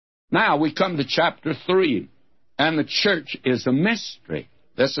Now we come to chapter 3, and the church is a mystery.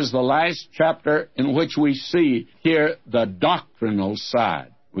 This is the last chapter in which we see here the doctrinal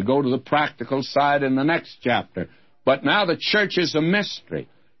side. We go to the practical side in the next chapter. But now the church is a mystery.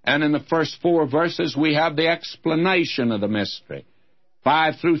 And in the first 4 verses, we have the explanation of the mystery.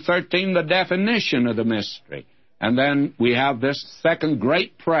 5 through 13, the definition of the mystery. And then we have this second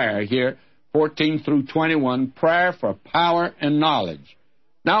great prayer here, 14 through 21, prayer for power and knowledge.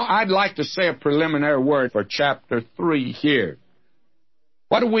 Now, I'd like to say a preliminary word for chapter 3 here.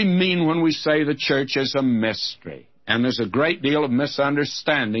 What do we mean when we say the church is a mystery? And there's a great deal of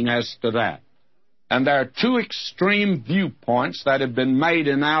misunderstanding as to that. And there are 2 extreme viewpoints that have been made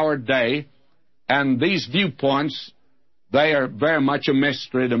in our day, and these viewpoints, they are very much a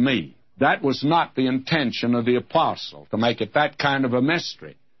mystery to me. That was not the intention of the apostle, to make it that kind of a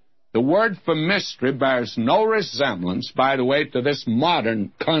mystery. The word for mystery bears no resemblance, by the way, to this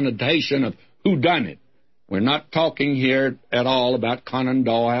modern connotation of whodunit. We're not talking here at all about Conan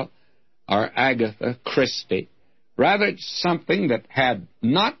Doyle or Agatha Christie. Rather, it's something that had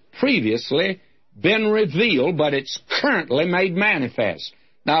not previously been revealed, but it's currently made manifest.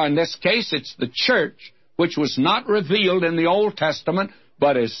 Now, in this case, it's the church, which was not revealed in the Old Testament,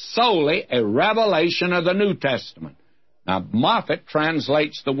 but is solely a revelation of the New Testament. Now, Moffat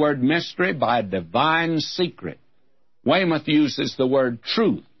translates the word mystery by divine secret. Weymouth uses the word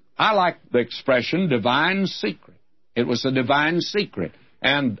truth. I like the expression divine secret. It was a divine secret.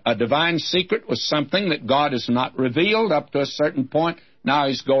 And a divine secret was something that God has not revealed up to a certain point. Now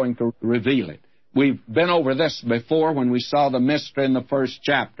He's going to reveal it. We've been over this before when we saw the mystery in the first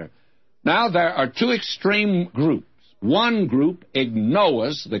chapter. Now there are 2 extreme groups. One group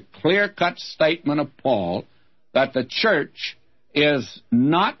ignores the clear-cut statement of Paul that the church is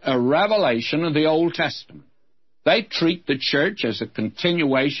not a revelation of the Old Testament. They treat the church as a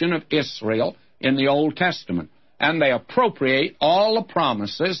continuation of Israel in the Old Testament, and they appropriate all the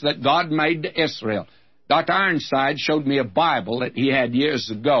promises that God made to Israel. Dr. Ironside showed me a Bible that he had years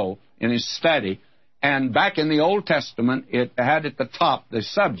ago in his study, and back in the Old Testament, it had at the top the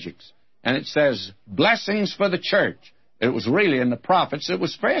subjects, and it says, blessings for the church. It was really in the prophets, it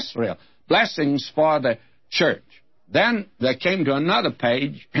was for Israel. Blessings for the church. Then they came to another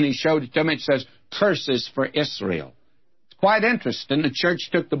page, and he showed it to me. It says, curses for Israel. It's quite interesting. The church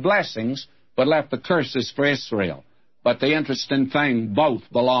took the blessings, but left the curses for Israel. But the interesting thing, both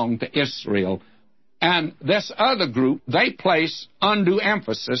belong to Israel. And this other group, they place undue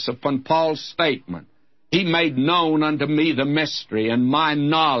emphasis upon Paul's statement. He made known unto me the mystery, and my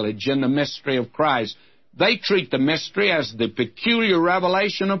knowledge in the mystery of Christ. They treat the mystery as the peculiar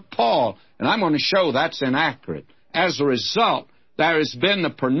revelation of Paul, and I'm going to show that's inaccurate. As a result, there has been the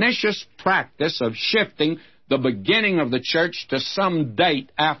pernicious practice of shifting the beginning of the church to some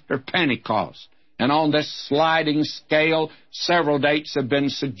date after Pentecost. And on this sliding scale, several dates have been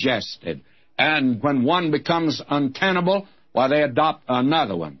suggested. And when one becomes untenable, well, they adopt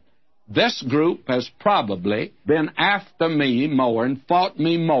another one. This group has probably been after me more and fought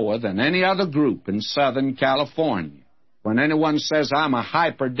me more than any other group in Southern California. When anyone says I'm a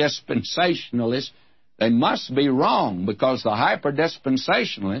hyper-dispensationalist, they must be wrong, because the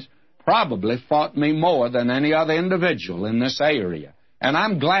hyper-dispensationalists probably fought me more than any other individual in this area. And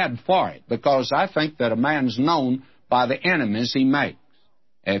I'm glad for it, because I think that a man's known by the enemies he makes.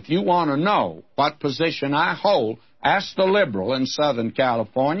 If you want to know what position I hold, ask the liberal in Southern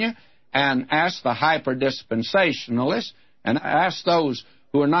California, and ask the hyper-dispensationalists, and ask those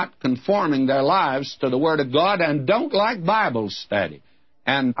who are not conforming their lives to the Word of God and don't like Bible study.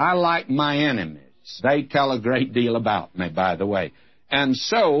 And I like my enemies. They tell a great deal about me, by the way. And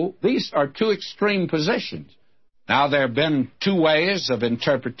so, these are 2 extreme positions. Now, there have been 2 ways of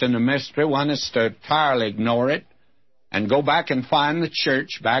interpreting the mystery. One is to entirely ignore it and go back and find the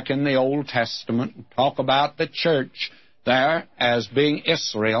church back in the Old Testament and talk about the church there as being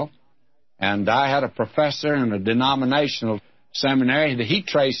Israel. And I had a professor in a denominational seminary that he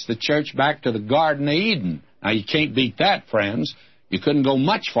traced the church back to the Garden of Eden. Now, you can't beat that, friends. You couldn't go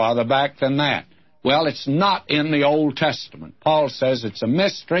much farther back than that. Well, it's not in the Old Testament. Paul says it's a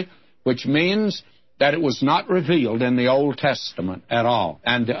mystery, which means that it was not revealed in the Old Testament at all.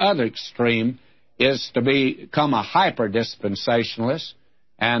 And the other extreme is to become a hyper-dispensationalist,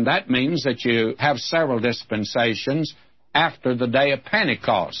 and that means that you have several dispensations after the day of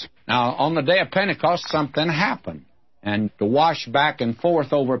Pentecost. Now, on the day of Pentecost, something happened. And to wash back and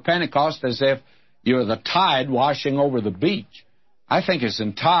forth over Pentecost as if you're the tide washing over the beach, I think it's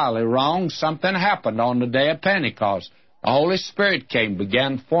entirely wrong. Something happened on the day of Pentecost. The Holy Spirit came,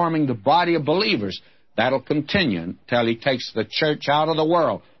 began forming the body of believers. That'll continue until He takes the church out of the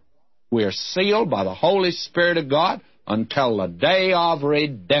world. We are sealed by the Holy Spirit of God until the day of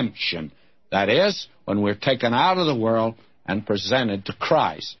redemption. That is, when we're taken out of the world and presented to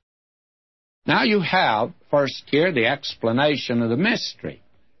Christ. Now you have, first here, the explanation of the mystery.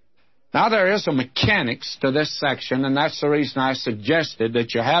 Now there is a mechanics to this section, and that's the reason I suggested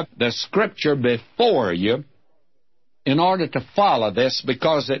that you have the Scripture before you in order to follow this,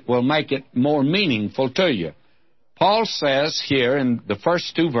 because it will make it more meaningful to you. Paul says here in the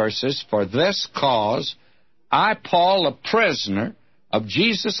first two verses, "For this cause I, Paul, a prisoner of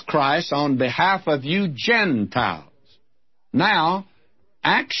Jesus Christ, on behalf of you Gentiles." Now,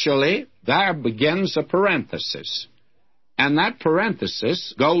 actually, there begins a parenthesis. And that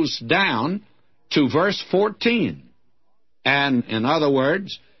parenthesis goes down to verse 14. And in other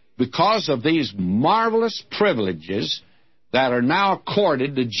words, because of these marvelous privileges that are now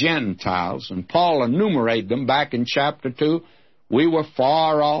accorded to Gentiles, and Paul enumerated them back in chapter 2, we were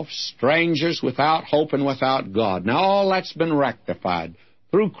far off, strangers, without hope and without God. Now all that's been rectified.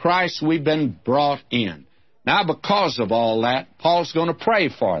 Through Christ we've been brought in. Now because of all that, Paul's going to pray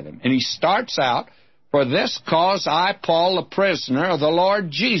for them. And he starts out, "For this cause I, Paul, a prisoner of the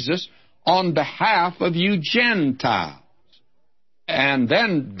Lord Jesus, on behalf of you Gentiles." And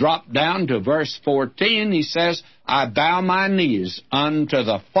then drop down to verse 14, he says, "I bow my knees unto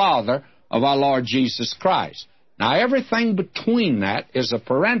the Father of our Lord Jesus Christ." Now everything between that is a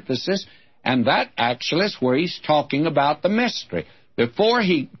parenthesis, and that actually is where he's talking about the mystery. Before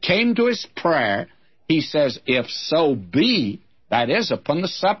he came to his prayer, he says, "If so be," that is, upon the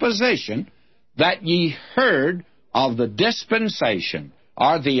supposition that ye heard of the dispensation,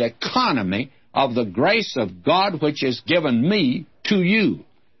 or the economy of the grace of God which is given me to you.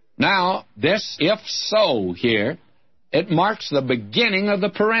 Now, this "if so" here, it marks the beginning of the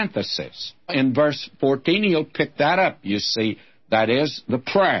parenthesis. In verse 14, you'll pick that up, you see. That is the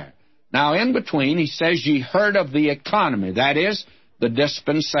prayer. Now, in between, he says, "Ye heard of the economy," that is, the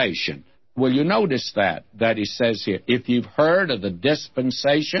dispensation. Will you notice that he says here, if you've heard of the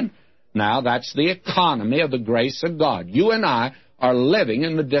dispensation, now that's the economy of the grace of God. You and I are living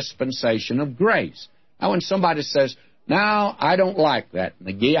in the dispensation of grace. Now, when somebody says, "Now, I don't like that,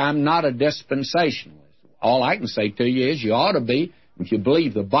 McGee, I'm not a dispensationalist," all I can say to you is you ought to be. If you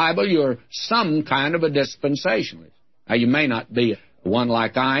believe the Bible, you're some kind of a dispensationalist. Now, you may not be one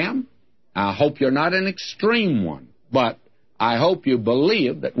like I am. I hope you're not an extreme one, but I hope you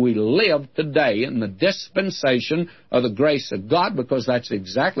believe that we live today in the dispensation of the grace of God, because that's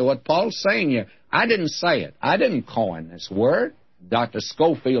exactly what Paul's saying here. I didn't say it. I didn't coin this word. Dr.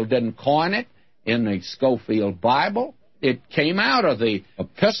 Scofield didn't coin it in the Scofield Bible. It came out of the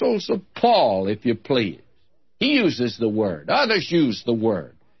epistles of Paul, if you please. He uses the word. Others use the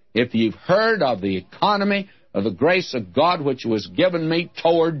word. "If you've heard of the economy of the grace of God which was given me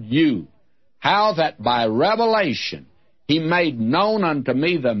toward you, how that by revelation he made known unto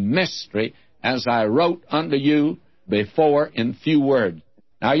me the mystery, as I wrote unto you before in few words."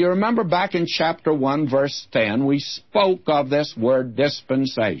 Now, you remember back in chapter 1, verse 10, we spoke of this word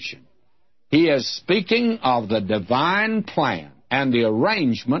dispensation. He is speaking of the divine plan and the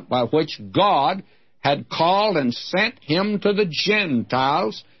arrangement by which God had called and sent him to the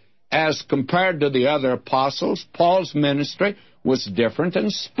Gentiles. As compared to the other apostles, Paul's ministry was different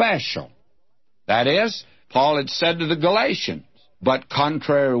and special. That is, Paul had said to the Galatians, "But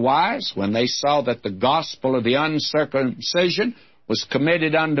contrariwise, when they saw that the gospel of the uncircumcision was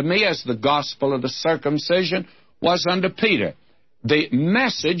committed unto me, as the gospel of the circumcision was unto Peter." The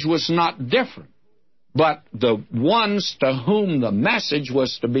message was not different, but the ones to whom the message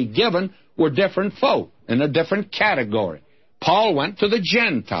was to be given were different folk in a different category. Paul went to the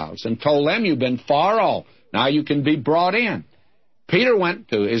Gentiles and told them, "You've been far off. Now you can be brought in." Peter went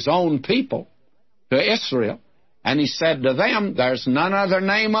to his own people, to Israel, and he said to them, "There's none other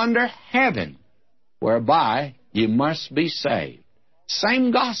name under heaven whereby you must be saved."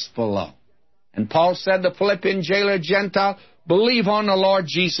 Same gospel, though. And Paul said to the Philippian jailer, "Gentile, believe on the Lord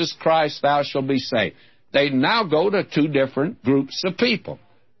Jesus Christ, thou shalt be saved." They now go to two different groups of people.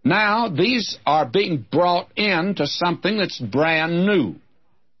 Now, these are being brought into something that's brand new.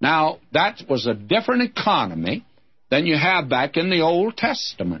 Now, that was a different economy than you have back in the Old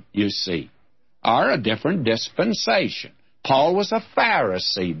Testament, you see, or a different dispensation. Paul was a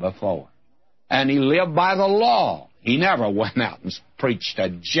Pharisee before, and he lived by the law. He never went out and preached to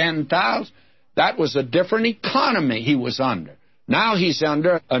Gentiles. That was a different economy he was under. Now he's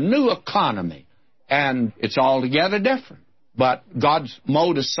under a new economy, and it's altogether different. But God's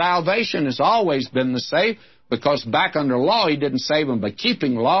mode of salvation has always been the same, because back under law, he didn't save them by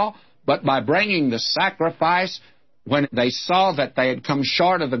keeping law, but by bringing the sacrifice when they saw that they had come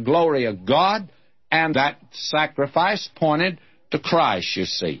short of the glory of God, and that sacrifice pointed to Christ, you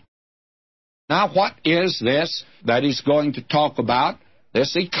see. Now, what is this that he's going to talk about?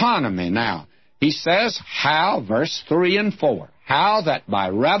 This economy now. He says, how, verse 3 and 4, how that by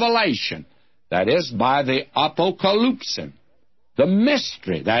revelation, that is, by the apocalypsin, the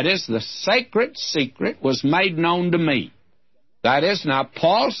mystery, that is, the sacred secret, was made known to me. That is, now,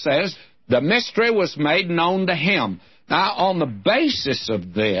 Paul says the mystery was made known to him. Now, on the basis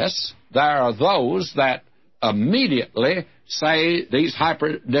of this, there are those that immediately say, these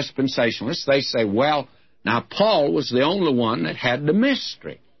hyper-dispensationalists, they say, well, now, Paul was the only one that had the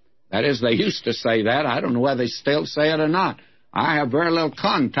mystery. That is, they used to say that. I don't know whether they still say it or not. I have very little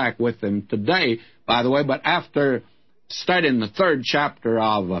contact with them today, by the way, but after studying the 3rd chapter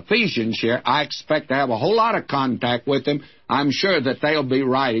of Ephesians here, I expect to have a whole lot of contact with them. I'm sure that they'll be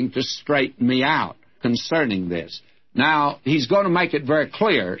writing to straighten me out concerning this. Now, he's going to make it very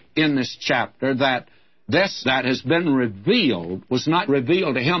clear in this chapter that this that has been revealed was not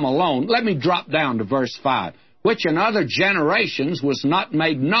revealed to him alone. Let me drop down to verse 5. Which in other generations was not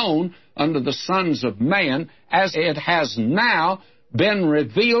made known unto the sons of men, as it has now been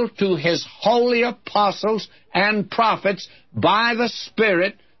revealed to his holy apostles and prophets by the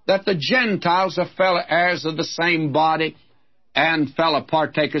Spirit, that the Gentiles are fellow heirs of the same body and fellow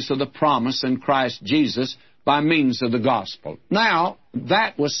partakers of the promise in Christ Jesus by means of the gospel. Now,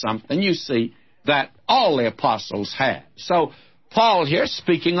 that was something, you see, that all the apostles had. So, Paul here,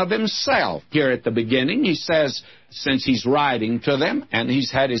 speaking of himself, here at the beginning, he says, since he's writing to them, and he's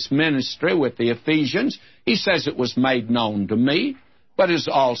had his ministry with the Ephesians, he says it was made known to me, but is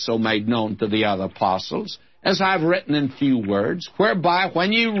also made known to the other apostles, as I've written in few words, whereby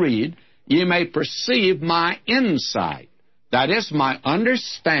when you read, ye may perceive my insight, that is, my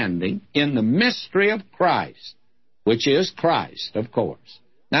understanding in the mystery of Christ, which is Christ, of course.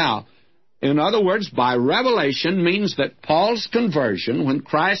 Now, in other words, by revelation means that Paul's conversion, when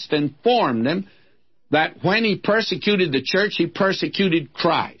Christ informed him that when he persecuted the church, he persecuted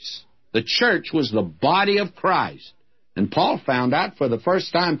Christ. The church was the body of Christ. And Paul found out for the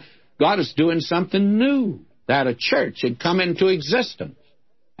first time God is doing something new, that a church had come into existence.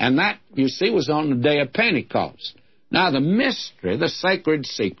 And that, you see, was on the day of Pentecost. Now, the mystery, the sacred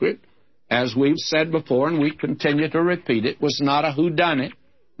secret, as we've said before, and we continue to repeat it, was not a whodunit,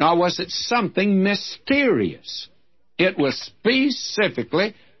 nor was it something mysterious. It was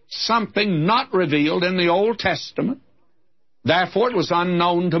specifically something not revealed in the Old Testament. Therefore, it was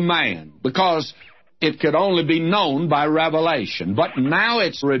unknown to man, because it could only be known by revelation. But now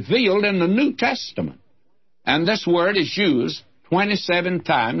it's revealed in the New Testament. And this word is used 27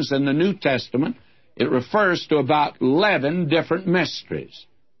 times in the New Testament. It refers to about 11 different mysteries.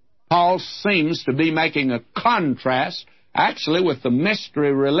 Paul seems to be making a contrast, actually, with the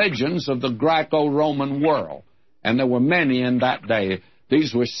mystery religions of the Greco-Roman world. And there were many in that day.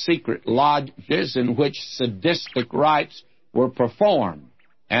 These were secret lodges in which sadistic rites were performed.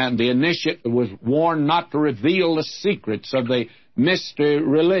 And the initiate was warned not to reveal the secrets of the mystery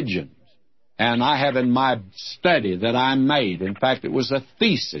religions. And I have in my study that I made, in fact, it was a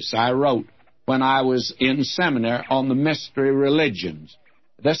thesis I wrote when I was in seminary on the mystery religions.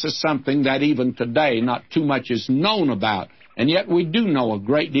 This is something that even today not too much is known about. And yet we do know a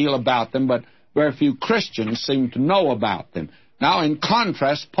great deal about them, but very few Christians seem to know about them. Now, in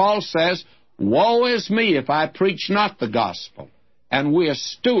contrast, Paul says, woe is me if I preach not the gospel. And we are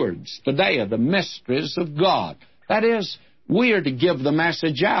stewards today of the mysteries of God. That is, we are to give the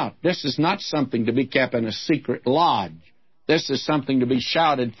message out. This is not something to be kept in a secret lodge. This is something to be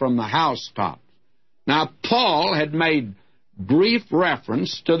shouted from the housetops. Now, Paul had made brief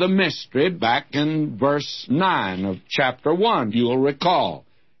reference to the mystery back in verse 9 of chapter 1, you'll recall.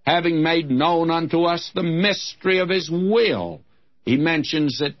 Having made known unto us the mystery of his will. He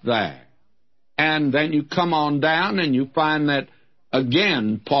mentions it there. And then you come on down and you find that,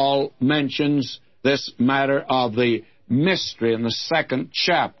 again, Paul mentions this matter of the mystery in the 2nd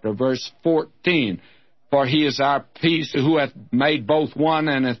chapter, verse 14. For he is our peace, who hath made both one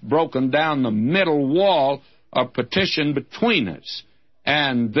and hath broken down the middle wall of partition between us.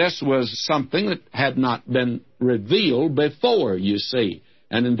 And this was something that had not been revealed before, you see.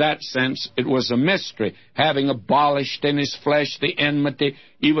 And in that sense, it was a mystery, having abolished in his flesh the enmity,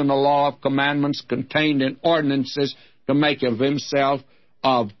 even the law of commandments contained in ordinances, to make of himself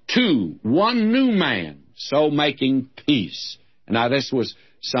of two, one new man, so making peace. Now, this was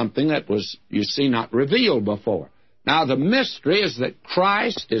something that was, you see, not revealed before. Now, the mystery is that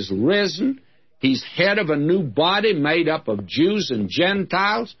Christ is risen. He's head of a new body made up of Jews and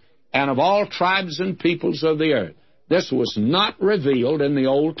Gentiles and of all tribes and peoples of the earth. This was not revealed in the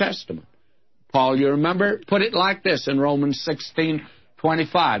Old Testament. Paul, you remember, put it like this in Romans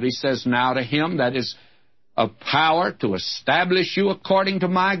 16:25. He says, "Now to him that is of power to establish you according to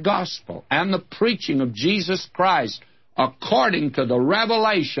my gospel and the preaching of Jesus Christ, according to the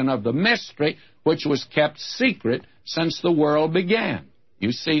revelation of the mystery which was kept secret since the world began."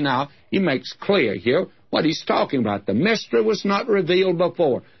 You see now, he makes clear here what he's talking about. The mystery was not revealed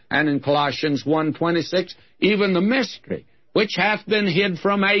before. And in Colossians 1:26, even the mystery, which hath been hid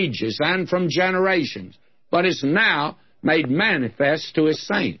from ages and from generations, but is now made manifest to his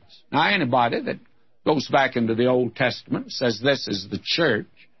saints. Now, anybody that goes back into the Old Testament, says this is the church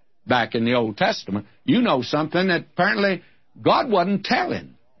back in the Old Testament, you know something that apparently God wasn't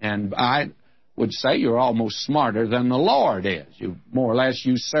telling. And I would say you're almost smarter than the Lord is. You more or less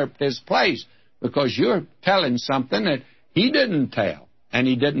usurped his place because you're telling something that he didn't tell, and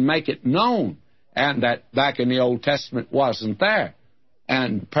he didn't make it known, and that back in the Old Testament wasn't there.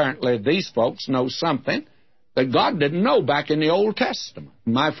 And apparently these folks know something that God didn't know back in the Old Testament.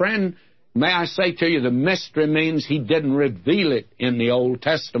 My friend, may I say to you, the mystery means he didn't reveal it in the Old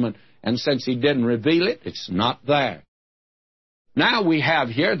Testament, and since he didn't reveal it, it's not there. Now we have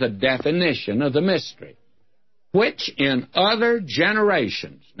here the definition of the mystery, which in other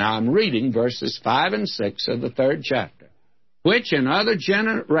generations, now I'm reading verses 5 and 6 of the 3rd chapter, which in other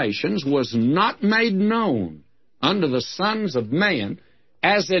generations was not made known unto the sons of men,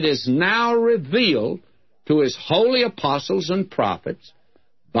 as it is now revealed to his holy apostles and prophets,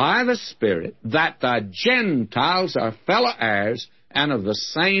 by the Spirit, that the Gentiles are fellow heirs and of the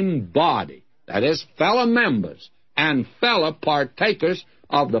same body, that is, fellow members and fellow partakers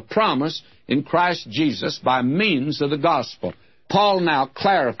of the promise in Christ Jesus by means of the gospel. Paul now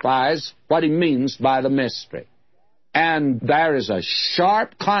clarifies what he means by the mystery. And there is a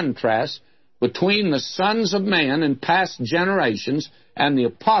sharp contrast between the sons of man in past generations and the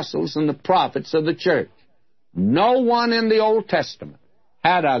apostles and the prophets of the church. No one in the Old Testament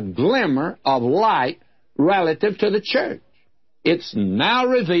had a glimmer of light relative to the church. It's now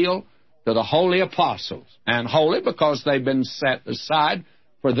revealed to the holy apostles, and holy because they've been set aside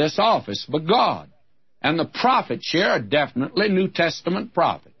for this office by God. And the prophets here are definitely New Testament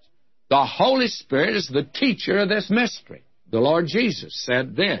prophets. The Holy Spirit is the teacher of this mystery. The Lord Jesus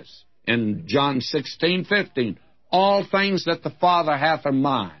said this in John 16:15, "All things that the Father hath are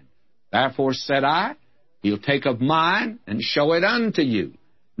mine. Therefore said I, he'll take of mine and show it unto you."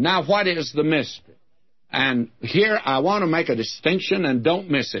 Now, what is the mystery? And here I want to make a distinction, and don't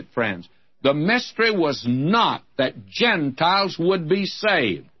miss it, friends. The mystery was not that Gentiles would be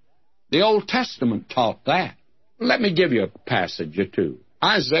saved. The Old Testament taught that. Let me give you a passage or two.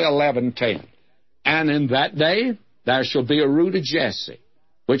 Isaiah 11:10. "And in that day there shall be a root of Jesse,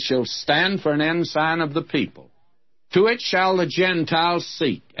 which shall stand for an ensign of the people. To it shall the Gentiles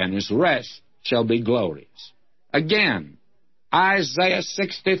seek, and his rest shall be glorious." Again, Isaiah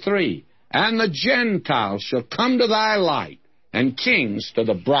 63. "And the Gentiles shall come to thy light, and kings to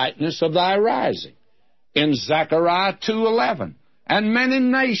the brightness of thy rising." In Zechariah 2:11. "And many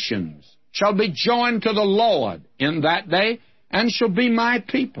nations shall be joined to the Lord in that day, and shall be my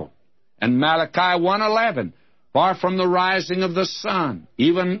people." And Malachi 1:11. "For from the rising of the sun,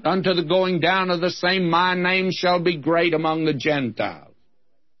 even unto the going down of the same, my name shall be great among the Gentiles."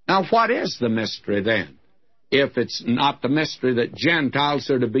 Now, what is the mystery then, if it's not the mystery that Gentiles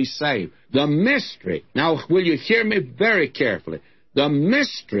are to be saved? The mystery, now will you hear me very carefully, the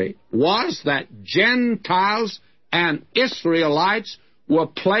mystery was that Gentiles and Israelites were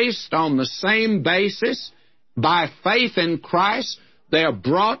placed on the same basis. By faith in Christ, they are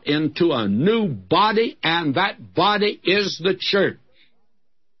brought into a new body, and that body is the church.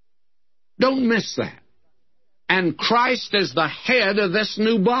 Don't miss that. And Christ is the head of this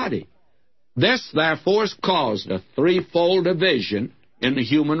new body. This, therefore, has caused a threefold division in the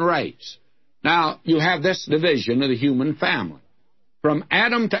human race. Now, you have this division of the human family. From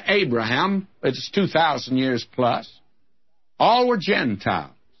Adam to Abraham, it's 2,000 years plus, all were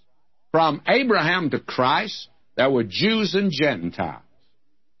Gentiles. From Abraham to Christ, there were Jews and Gentiles.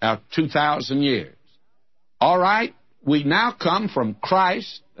 Now, 2,000 years. All right, we now come from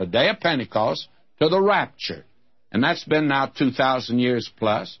Christ, the day of Pentecost, to the rapture. And that's been now 2,000 years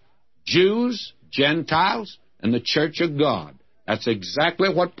plus. Jews, Gentiles, and the church of God. That's exactly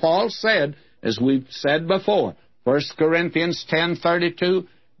what Paul said, as we've said before. 1 Corinthians 10:32,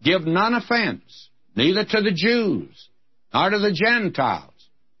 "Give none offense, neither to the Jews, nor to the Gentiles,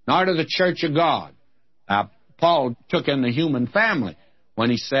 nor to the church of God." Now, Paul took in the human family when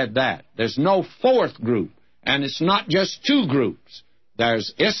he said that. There's no fourth group, and it's not just two groups.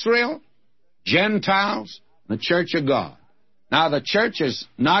 There's Israel, Gentiles, the church of God. Now, the church is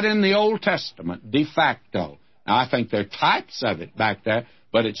not in the Old Testament de facto. Now, I think there are types of it back there,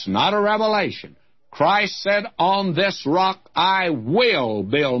 but it's not a revelation. Christ said, on this rock I will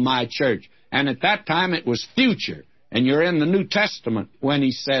build my church. And at that time it was future. And you're in the New Testament when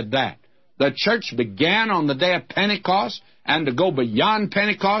he said that. The church began on the day of Pentecost, and to go beyond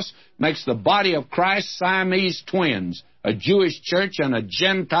Pentecost makes the body of Christ Siamese twins, a Jewish church and a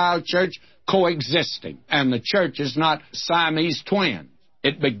Gentile church coexisting. And the church is not Siamese twins.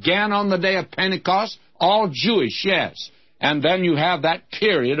 It began on the day of Pentecost, all Jewish, yes. And then you have that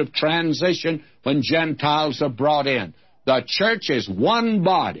period of transition when Gentiles are brought in. The church is one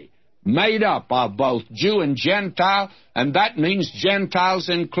body, made up of both Jew and Gentile, and that means Gentiles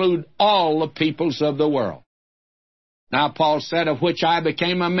include all the peoples of the world. Now, Paul said, of which I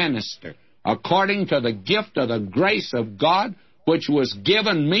became a minister, according to the gift of the grace of God, which was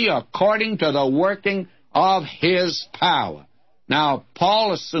given me according to the working of his power. Now,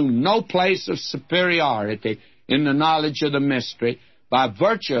 Paul assumed no place of superiority in the knowledge of the mystery by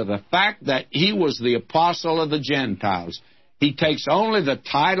virtue of the fact that he was the apostle of the Gentiles. He takes only the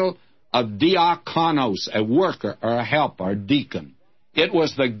title of diakonos, a worker or a helper or deacon. It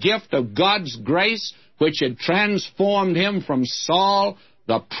was the gift of God's grace which had transformed him from Saul,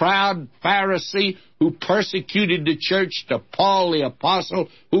 the proud Pharisee who persecuted the church, to Paul the apostle,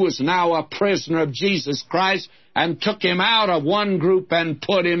 who is now a prisoner of Jesus Christ, and took him out of one group and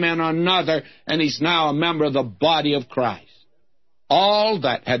put him in another, and he's now a member of the body of Christ. All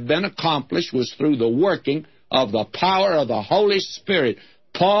that had been accomplished was through the working of the power of the Holy Spirit.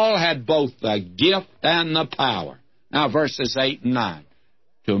 Paul had both the gift and the power. Now, verses 8 and 9.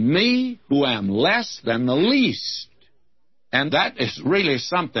 To me, who am less than the least. And that is really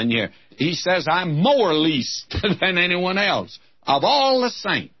something here. He says, I'm more least than anyone else. Of all the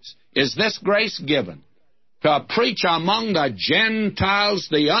saints is this grace given, to preach among the Gentiles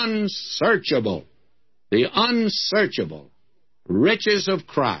the unsearchable riches of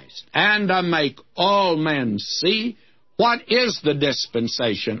Christ, and to make all men see what is the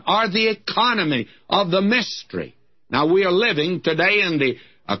dispensation or the economy of the mystery. Now, we are living today in the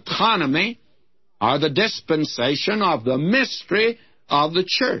economy or the dispensation of the mystery of the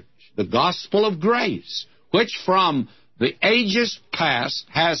church, the gospel of grace, which from the ages past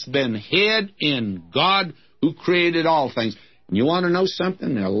has been hid in God who created all things. And you want to know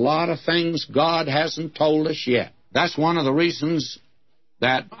something? There are a lot of things God hasn't told us yet. That's one of the reasons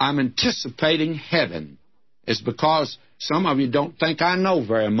that I'm anticipating heaven, is because some of you don't think I know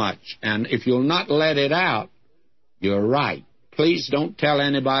very much. And if you'll not let it out, you're right. Please don't tell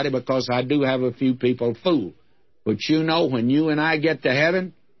anybody, because I do have a few people fooled. But you know, when you and I get to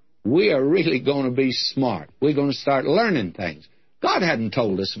heaven, we are really going to be smart. We're going to start learning things. God hadn't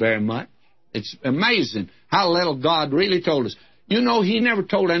told us very much. It's amazing how little God really told us. You know, he never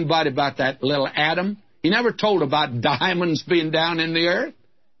told anybody about that little atom. He never told about diamonds being down in the earth.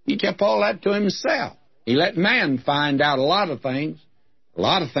 He kept all that to himself. He let man find out a lot of things. A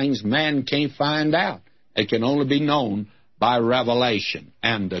lot of things man can't find out. It can only be known by revelation.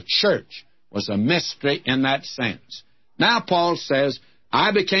 And the church was a mystery in that sense. Now Paul says,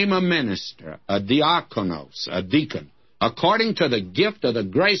 I became a minister, a diakonos, a deacon, according to the gift of the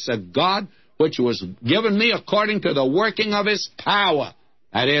grace of God, which was given me according to the working of his power.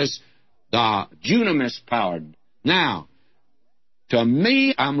 That is, the dunamis power. Now, to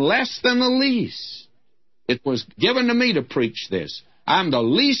me, I'm less than the least. It was given to me to preach this. I'm the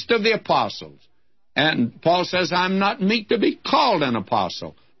least of the apostles. And Paul says, I'm not meet to be called an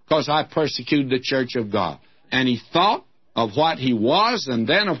apostle, because I persecuted the church of God. And he thought of what he was, and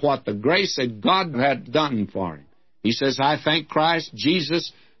then of what the grace that God had done for him. He says, I thank Christ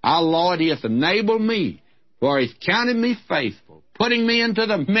Jesus, our Lord, he hath enabled me, for he counted me faithful, putting me into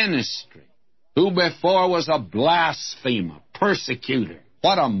the ministry, who before was a blasphemer, persecutor.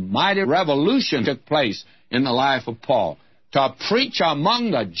 What a mighty revolution took place in the life of Paul, to preach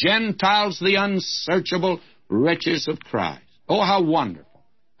among the Gentiles the unsearchable riches of Christ. Oh, how wonderful.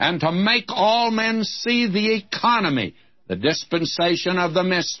 And to make all men see the economy, the dispensation of the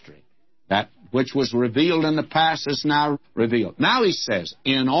mystery, that which was revealed in the past is now revealed. Now he says,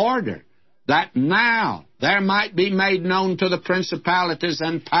 in order that now there might be made known to the principalities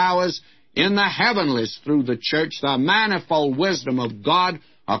and powers in the heavenlies through the church the manifold wisdom of God,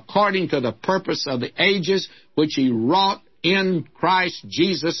 according to the purpose of the ages, which he wrought in Christ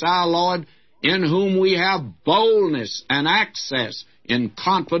Jesus our Lord, in whom we have boldness and access in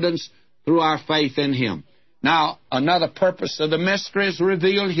confidence through our faith in him. Now, another purpose of the mystery is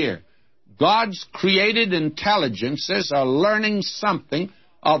revealed here. God's created intelligences are learning something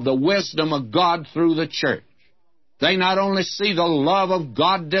of the wisdom of God through the church. They not only see the love of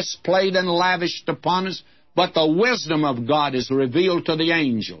God displayed and lavished upon us, but the wisdom of God is revealed to the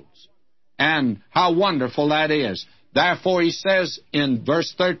angels. And how wonderful that is. Therefore, he says in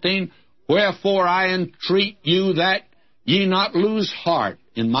verse 13, Wherefore I entreat you that ye not lose heart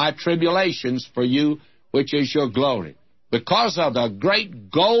in my tribulations for you, which is your glory. Because of the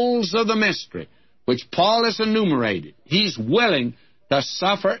great goals of the mystery, which Paul has enumerated, he's willing to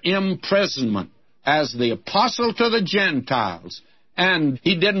suffer imprisonment as the apostle to the Gentiles. And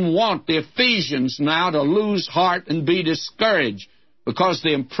he didn't want the Ephesians now to lose heart and be discouraged, because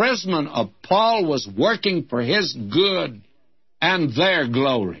the imprisonment of Paul was working for his good and their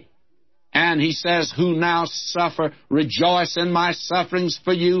glory. And he says, Who now suffer, rejoice in my sufferings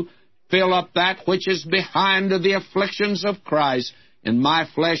for you, fill up that which is behind of the afflictions of Christ in my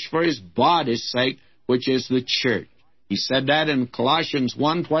flesh for his body's sake, which is the church. He said that in Colossians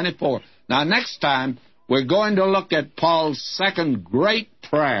 1:24. Now, next time, we're going to look at Paul's second great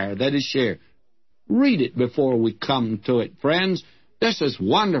prayer that is here. Read it before we come to it, friends. This is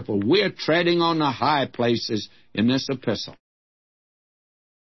wonderful. We're treading on the high places in this epistle.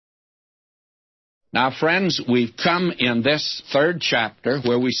 Now, friends, we've come in this third chapter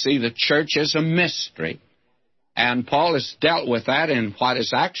where we see the church as a mystery, and Paul has dealt with that in what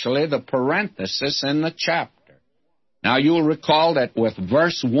is actually the parenthesis in the chapter. Now, you'll recall that with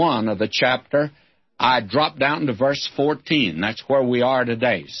verse 1 of the chapter, I dropped down to verse 14. That's where we are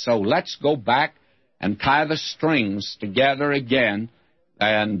today. So let's go back and tie the strings together again,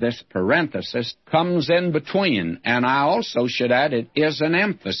 and this parenthesis comes in between. And I also should add it is an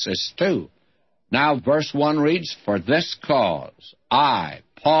emphasis, too. Now, verse 1 reads, For this cause, I,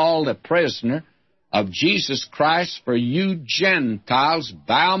 Paul, the prisoner of Jesus Christ, for you Gentiles,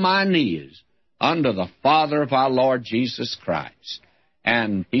 bow my knees unto the Father of our Lord Jesus Christ.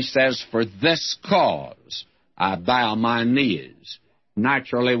 And he says, For this cause, I bow my knees.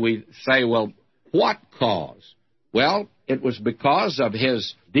 Naturally, we say, well, what cause? Well, it was because of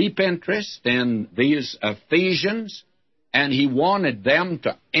his deep interest in these Ephesians, and he wanted them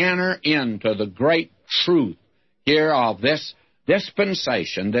to enter into the great truth here of this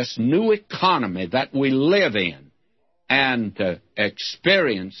dispensation, this new economy that we live in, and to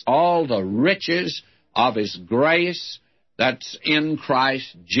experience all the riches of his grace that's in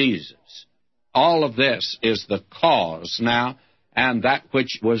Christ Jesus. All of this is the cause now, and that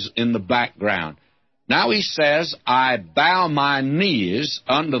which was in the background. Now he says, I bow my knees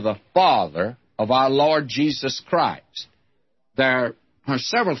unto the Father of our Lord Jesus Christ. There are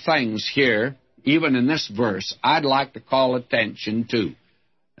several things here, even in this verse, I'd like to call attention to.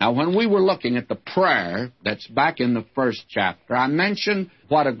 Now, when we were looking at the prayer that's back in the first chapter, I mentioned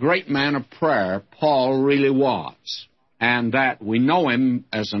what a great man of prayer Paul really was, and that we know him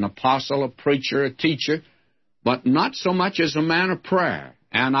as an apostle, a preacher, a teacher, but not so much as a man of prayer.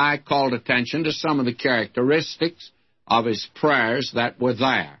 And I called attention to some of the characteristics of his prayers that were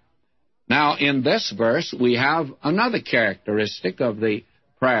there. Now, in this verse, we have another characteristic of the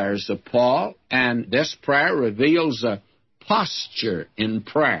prayers of Paul, and this prayer reveals a posture in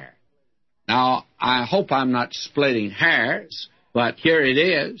prayer. Now, I hope I'm not splitting hairs, but here it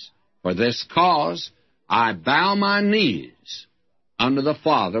is. For this cause, I bow my knees unto the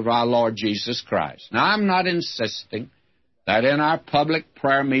Father of our Lord Jesus Christ. Now, I'm not insisting that in our public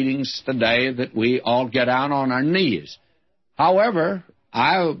prayer meetings today that we all get out on our knees. However,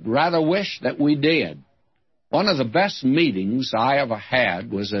 I rather wish that we did. One of the best meetings I ever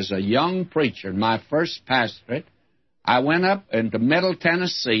had was as a young preacher in my first pastorate. I went up into Middle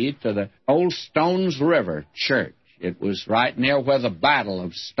Tennessee to the old Stones River Church. It was right near where the Battle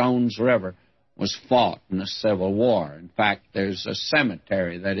of Stones River was fought in the Civil War. In fact, there's a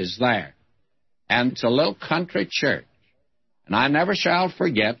cemetery that is there. And it's a little country church. And I never shall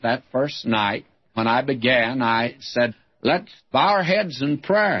forget that first night when I began, I said, let's bow our heads in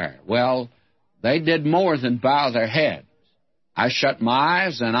prayer. Well, they did more than bow their heads. I shut my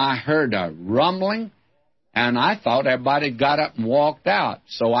eyes and I heard a rumbling, and I thought everybody got up and walked out.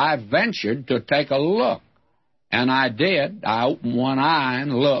 So I ventured to take a look. And I did. I opened one eye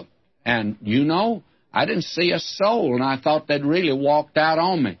and looked. And, you know, I didn't see a soul, and I thought they'd really walked out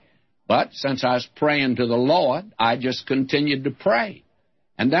on me. But since I was praying to the Lord, I just continued to pray.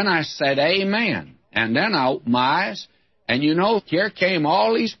 And then I said, Amen. And then I opened my eyes, and, you know, here came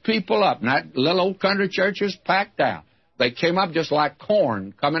all these people up. And that little old country church was packed out. They came up just like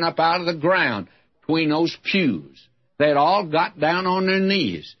corn coming up out of the ground between those pews. They'd all got down on their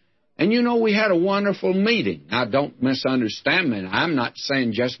knees. And, you know, we had a wonderful meeting. Now, don't misunderstand me. I'm not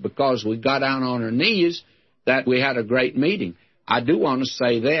saying just because we got down on our knees that we had a great meeting. I do want to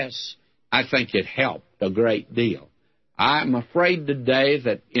say this. I think it helped a great deal. I'm afraid today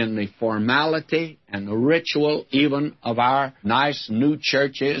that in the formality and the ritual even of our nice new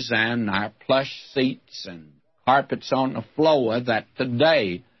churches and our plush seats and carpets on the floor, that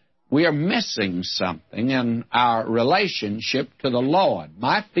today we are missing something in our relationship to the Lord.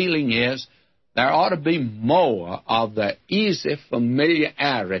 My feeling is there ought to be more of the easy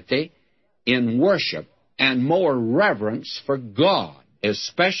familiarity in worship and more reverence for God,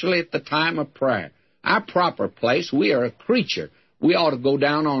 especially at the time of prayer. Our proper place, we are a creature. We ought to go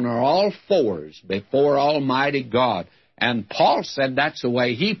down on our all fours before Almighty God. And Paul said that's the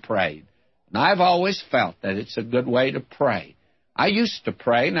way he prayed. And I've always felt that it's a good way to pray. I used to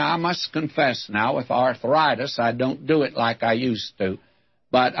pray. Now, I must confess now, with arthritis, I don't do it like I used to.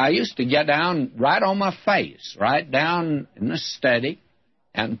 But I used to get down right on my face, right down in the study,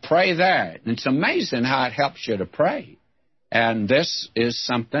 and pray there. And it's amazing how it helps you to pray. And this is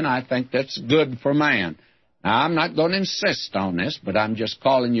something I think that's good for man. Now, I'm not going to insist on this, but I'm just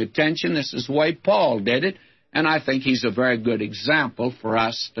calling your attention. This is the way Paul did it, and I think he's a very good example for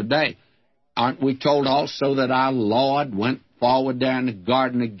us today. Aren't we told also that our Lord went forward there in the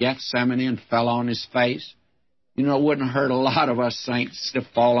Garden of Gethsemane and fell on his face? You know, it wouldn't hurt a lot of us saints to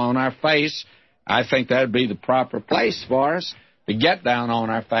fall on our face. I think that would be the proper place for us, to get down on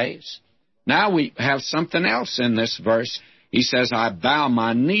our face. Now we have something else in this verse. He says, I bow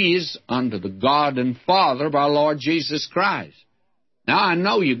my knees unto the God and Father of our Lord Jesus Christ. Now, I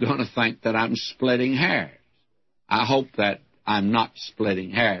know you're going to think that I'm splitting hairs. I hope that I'm not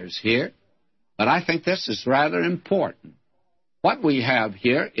splitting hairs here, but I think this is rather important. What we have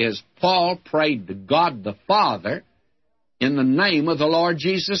here is Paul prayed to God the Father in the name of the Lord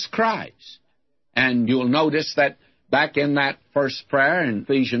Jesus Christ. And you'll notice that back in that first prayer in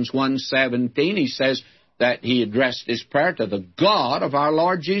Ephesians 1:17, he says that he addressed his prayer to the God of our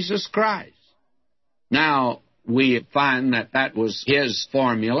Lord Jesus Christ. Now, we find that that was his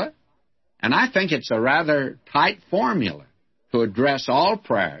formula, and I think it's a rather tight formula to address all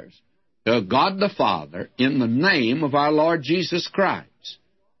prayers to God the Father in the name of our Lord Jesus Christ.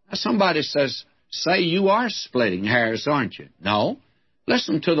 Now, somebody says, say you are splitting hairs, aren't you? No.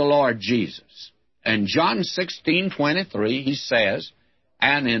 Listen to the Lord Jesus. In John 16:23, he says,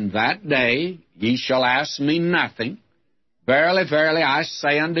 and in that day ye shall ask me nothing. Verily, verily, I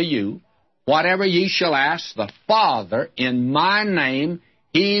say unto you, whatever ye shall ask the Father in my name,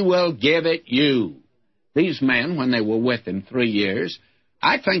 he will give it you. These men, when they were with him 3 years,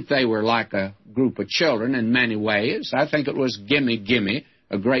 I think they were like a group of children in many ways. I think it was gimme, gimme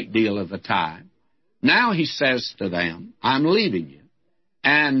a great deal of the time. Now he says to them, I'm leaving you,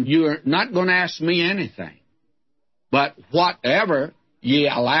 and you're not going to ask me anything. But whatever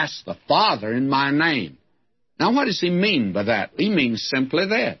ye'll ask the Father in my name. Now, what does he mean by that? He means simply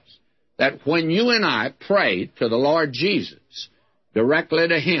this, that when you and I pray to the Lord Jesus, directly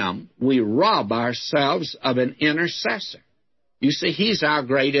to him, we rob ourselves of an intercessor. You see, he's our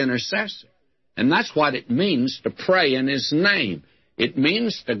great intercessor. And that's what it means to pray in his name. It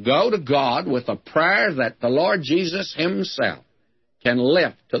means to go to God with a prayer that the Lord Jesus himself can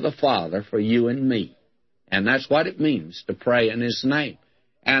lift to the Father for you and me. And that's what it means to pray in his name.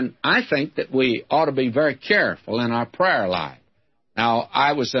 And I think that we ought to be very careful in our prayer life. Now,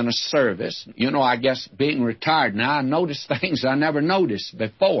 I was in a service. You know, I guess being retired now, I noticed things I never noticed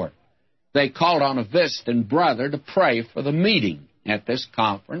before. They called on a visiting brother to pray for the meeting at this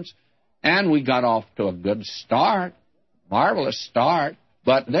conference, and we got off to a good start, marvelous start.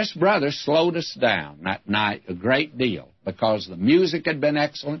 But this brother slowed us down that night a great deal because the music had been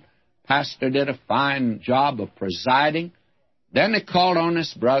excellent. Pastor did a fine job of presiding. Then they called on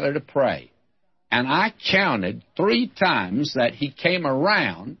this brother to pray. And I counted 3 times that he came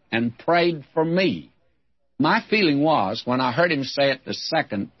around and prayed for me. My feeling was, when I heard him say it the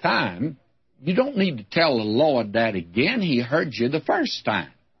second time, you don't need to tell the Lord that again. He heard you the first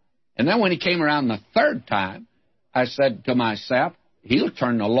time. And then when he came around the 3rd time, I said to myself, he'll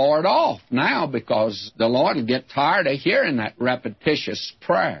turn the Lord off now because the Lord will get tired of hearing that repetitious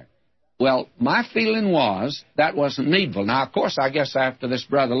prayer. Well, my feeling was that wasn't needful. Now, of course, I guess after this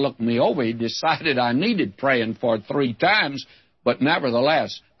brother looked me over, he decided I needed praying for 3 times, but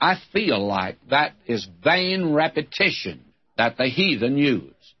nevertheless, I feel like that is vain repetition that the heathen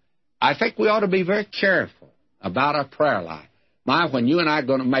use. I think we ought to be very careful about our prayer life. When you and I are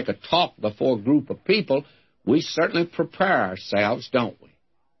going to make a talk before a group of people, we certainly prepare ourselves, don't we,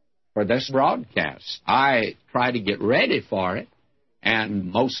 for this broadcast. I try to get ready for it,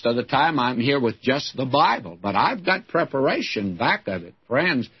 and most of the time I'm here with just the Bible, but I've got preparation back of it.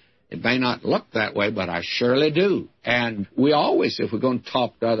 Friends, it may not look that way, but I surely do. And we always, if we're going to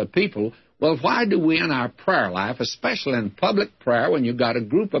talk to other people, Well, why do we in our prayer life, especially in public prayer, when you've got a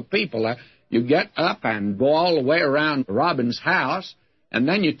group of people there, you get up and go all the way around Robin's house, and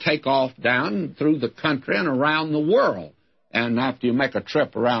then you take off down through the country and around the world. And after you make a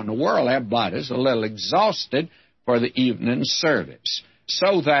trip around the world, everybody's a little exhausted for the evening service.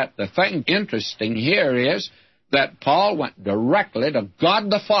 So that the thing interesting here is that Paul went directly to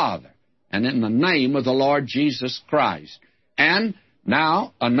God the Father, and in the name of the Lord Jesus Christ. And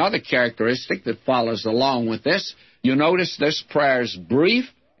now, another characteristic that follows along with this, you notice this prayer is brief,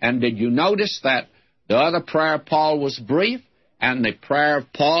 and did you notice that the other prayer of Paul was brief, and the prayer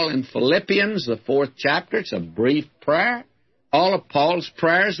of Paul in Philippians, the 4th chapter, it's a brief prayer. All of Paul's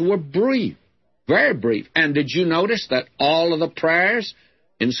prayers were brief, very brief. And did you notice that all of the prayers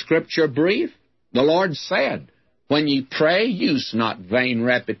in Scripture are brief? The Lord said, "When ye pray, use not vain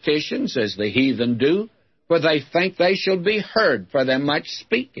repetitions, as the heathen do, for they think they shall be heard for their much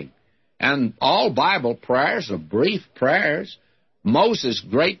speaking." And all Bible prayers are brief prayers. Moses'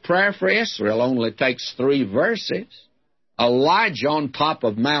 great prayer for Israel only takes 3 verses. Elijah on top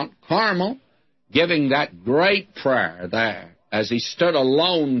of Mount Carmel, giving that great prayer there, as he stood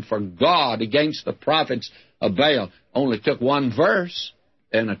alone for God against the prophets of Baal, only took 1 verse.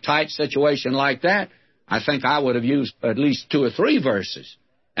 In a tight situation like that, I think I would have used at least 2 or 3 verses.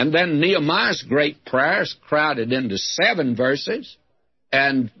 And then Nehemiah's great prayers crowded into 7 verses.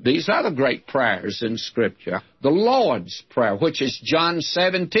 And these other great prayers in Scripture, the Lord's Prayer, which is John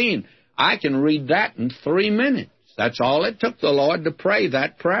 17, I can read that in 3 minutes. That's all it took the Lord to pray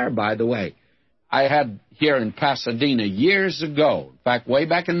that prayer, by the way. I had here in Pasadena years ago, in fact, way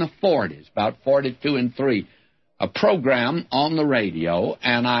back in the 40s, about 42 and 3, a program on the radio,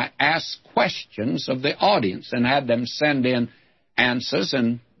 and I asked questions of the audience and had them send in answers,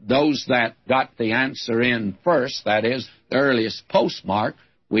 and those that got the answer in first, that is, the earliest postmark,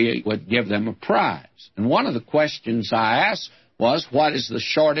 we would give them a prize. And one of the questions I asked was, what is the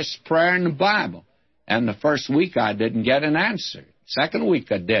shortest prayer in the Bible? And the first week I didn't get an answer. Second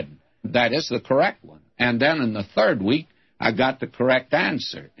week I didn't. That is the correct one. And then in the third week, I got the correct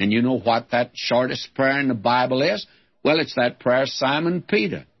answer. And you know what that shortest prayer in the Bible is? Well, it's that prayer of Simon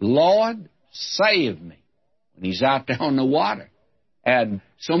Peter. Lord, save me. When he's out there on the water. And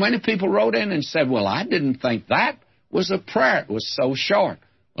so many people wrote in and said, well, I didn't think that was a prayer. It was so short.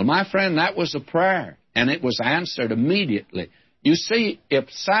 Well, my friend, that was a prayer. And it was answered immediately. You see, if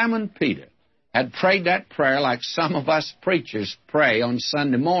Simon Peter had prayed that prayer like some of us preachers pray on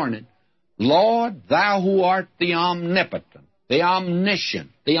Sunday morning, Lord, thou who art the omnipotent, the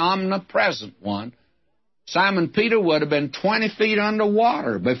omniscient, the omnipresent one, Simon Peter would have been 20 feet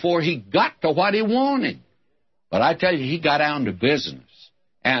underwater before he got to what he wanted. But I tell you, he got down to business.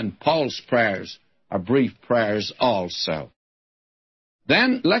 And Paul's prayers are brief prayers also.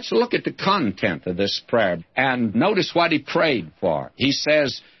 Then let's look at the content of this prayer and notice what he prayed for. He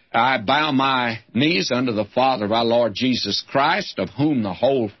says, I bow my knees unto the Father of our Lord Jesus Christ, of whom the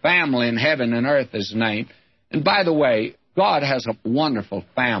whole family in heaven and earth is named. And by the way, God has a wonderful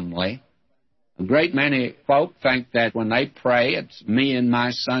family. A great many folk think that when they pray, it's me and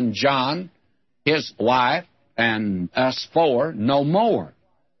my son John, his wife, and us 4, no more.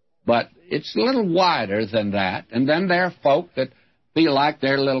 But it's a little wider than that. And then there are folk that feel like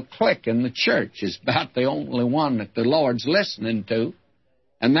their little clique in the church is about the only one that the Lord's listening to.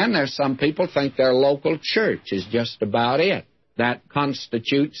 And then there's some people think their local church is just about it. That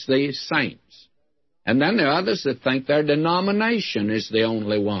constitutes the saints. And then there are others that think their denomination is the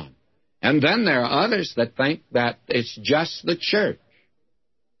only one. And then there are others that think that it's just the church.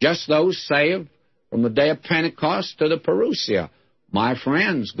 Just those saved from the day of Pentecost to the Parousia. My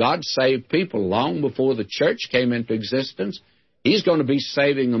friends, God saved people long before the church came into existence. He's going to be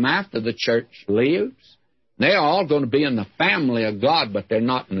saving them after the church leaves. They're all going to be in the family of God, but they're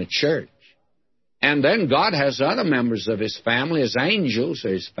not in the church. And then God has other members of His family, His angels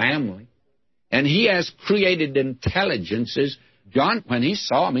are His family. And He has created intelligences. John, when he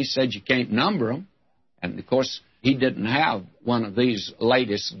saw them, he said, you can't number them. And, of course, he didn't have one of these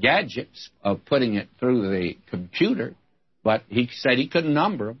latest gadgets of putting it through the computer, but he said he couldn't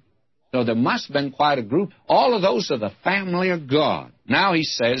number them. So there must have been quite a group. All of those are the family of God. Now he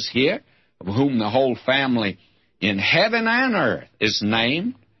says here, of whom the whole family in heaven and earth is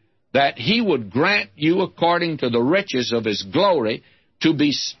named, that He would grant you according to the riches of His glory to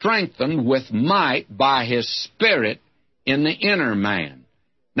be strengthened with might by His Spirit in the inner man.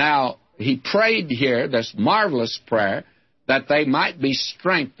 Now, he prayed here, this marvelous prayer, that they might be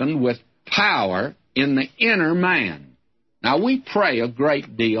strengthened with power in the inner man. Now, we pray a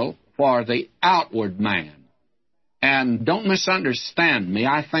great deal for the outward man. And don't misunderstand me.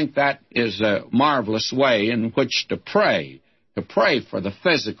 I think that is a marvelous way in which to pray for the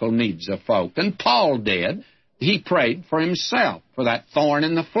physical needs of folk. And Paul did. He prayed for himself, for that thorn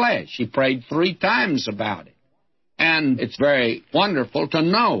in the flesh. He prayed 3 times about it. And it's very wonderful to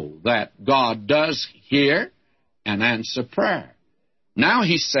know that God does hear and answer prayer. Now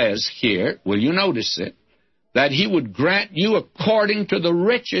he says here, will you notice it, that he would grant you according to the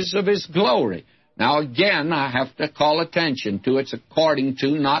riches of his glory. Now again, I have to call attention to it's according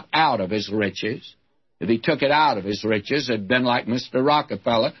to, not out of his riches. If he took it out of his riches, it'd been like Mr.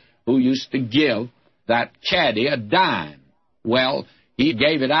 Rockefeller, who used to give that caddy a dime. Well, he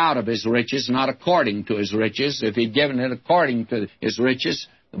gave it out of his riches, not according to his riches. If he'd given it according to his riches,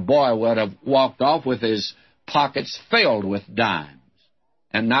 the boy would have walked off with his pockets filled with dimes.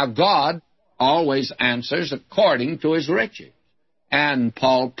 And now God always answers according to his riches. And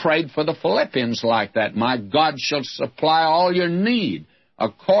Paul prayed for the Philippians like that. My God shall supply all your need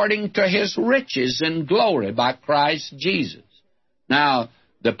according to his riches in glory by Christ Jesus. Now,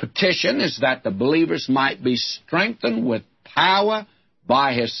 the petition is that the believers might be strengthened with power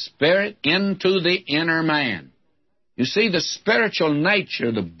by his Spirit into the inner man. You see, the spiritual nature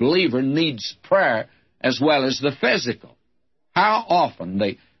of the believer needs prayer as well as the physical. How often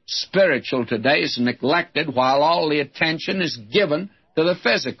the spiritual today is neglected while all the attention is given to the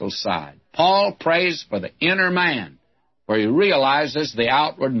physical side. Paul prays for the inner man, for he realizes the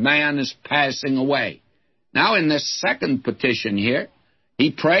outward man is passing away. Now, in this second petition here,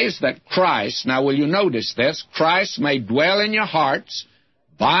 he prays that Christ, now will you notice this, Christ may dwell in your hearts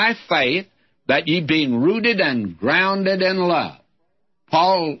by faith, that ye being rooted and grounded in love.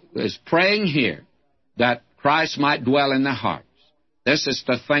 Paul is praying here that Christ might dwell in their hearts. This is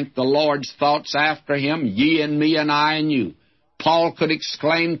to think the Lord's thoughts after him, ye and me and I and you. Paul could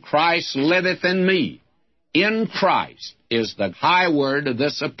exclaim, Christ liveth in me. In Christ is the high word of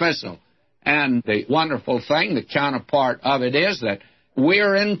this epistle. And the wonderful thing, the counterpart of it is that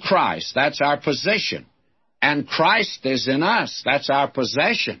we're in Christ. That's our position. And Christ is in us. That's our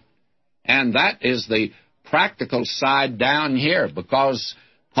possession. And that is the practical side down here, because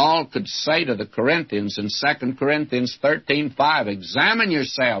Paul could say to the Corinthians in 2 Corinthians 13:5, examine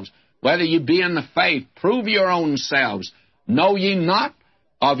yourselves, whether you be in the faith, prove your own selves. Know ye not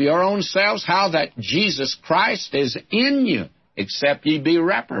of your own selves how that Jesus Christ is in you, except ye be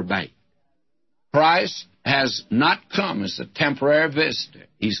reprobate. Christ has not come as a temporary visitor.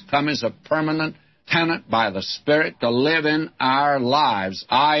 He's come as a permanent tenant by the Spirit to live in our lives.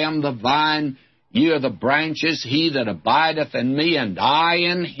 I am the vine, ye are the branches, he that abideth in me, and I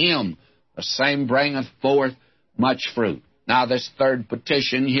in him, the same bringeth forth much fruit. Now, this third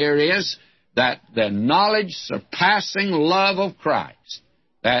petition here is that the knowledge, surpassing love of Christ,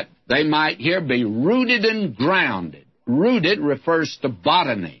 that they might here be rooted and grounded. Rooted refers to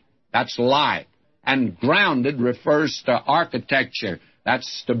botany, that's life, and grounded refers to architecture, that's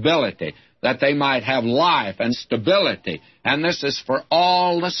stability, that they might have life and stability, and this is for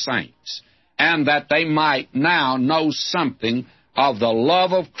all the saints, and that they might now know something of the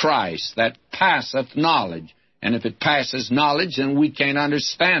love of Christ that passeth knowledge. And if it passes knowledge, then we can't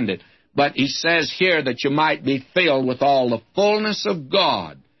understand it. But he says here that you might be filled with all the fullness of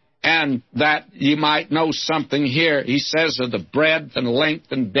God, and that you might know something here, he says, of the breadth and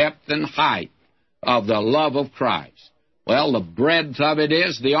length and depth and height of the love of Christ. Well, the breadth of it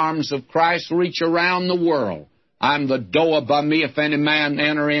is the arms of Christ reach around the world. I'm the door above me. If any man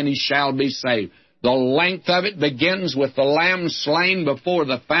enter in, he shall be saved. The length of it begins with the Lamb slain before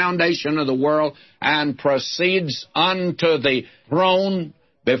the foundation of the world and proceeds unto the throne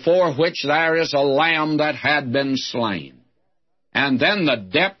before which there is a Lamb that had been slain. And then the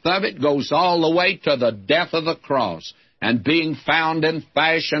depth of it goes all the way to the death of the cross. And being found in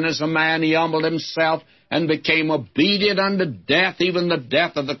fashion as a man, he humbled himself and became obedient unto death, even the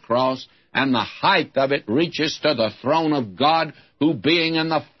death of the cross. And the height of it reaches to the throne of God, who being in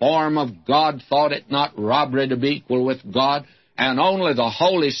the form of God thought it not robbery to be equal with God. And only the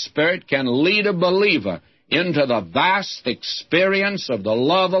Holy Spirit can lead a believer into the vast experience of the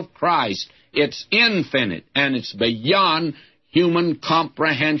love of Christ. It's infinite, and it's beyond human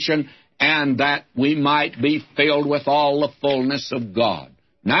comprehension, and that we might be filled with all the fullness of God.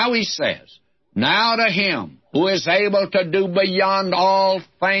 Now he says, now to him who is able to do beyond all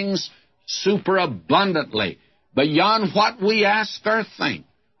things superabundantly, beyond what we ask or think,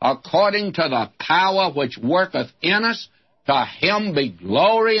 according to the power which worketh in us, to him be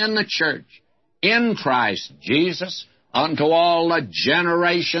glory in the church, in Christ Jesus, unto all the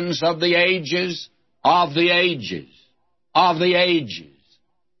generations of the ages, of the ages, of the ages,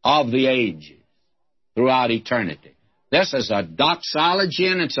 of the ages. throughout eternity. This is a doxology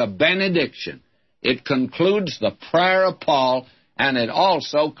and it's a benediction. It concludes the prayer of Paul, and it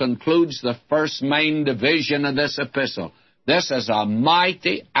also concludes the first main division of this epistle. This is a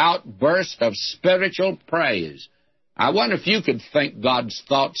mighty outburst of spiritual praise. I wonder if you could think God's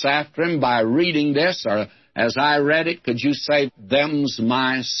thoughts after him by reading this, or as I read it, could you say, "Them's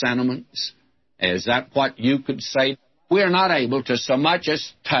my sentiments"? Is that what you could say? We are not able to so much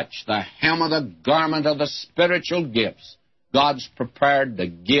as touch the hem of the garment of the spiritual gifts God's prepared to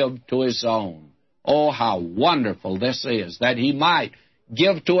give to his own. Oh, how wonderful this is, that he might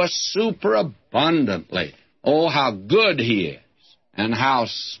give to us superabundantly. Oh, how good he is, and how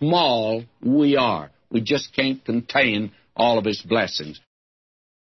small we are. We just can't contain all of his blessings.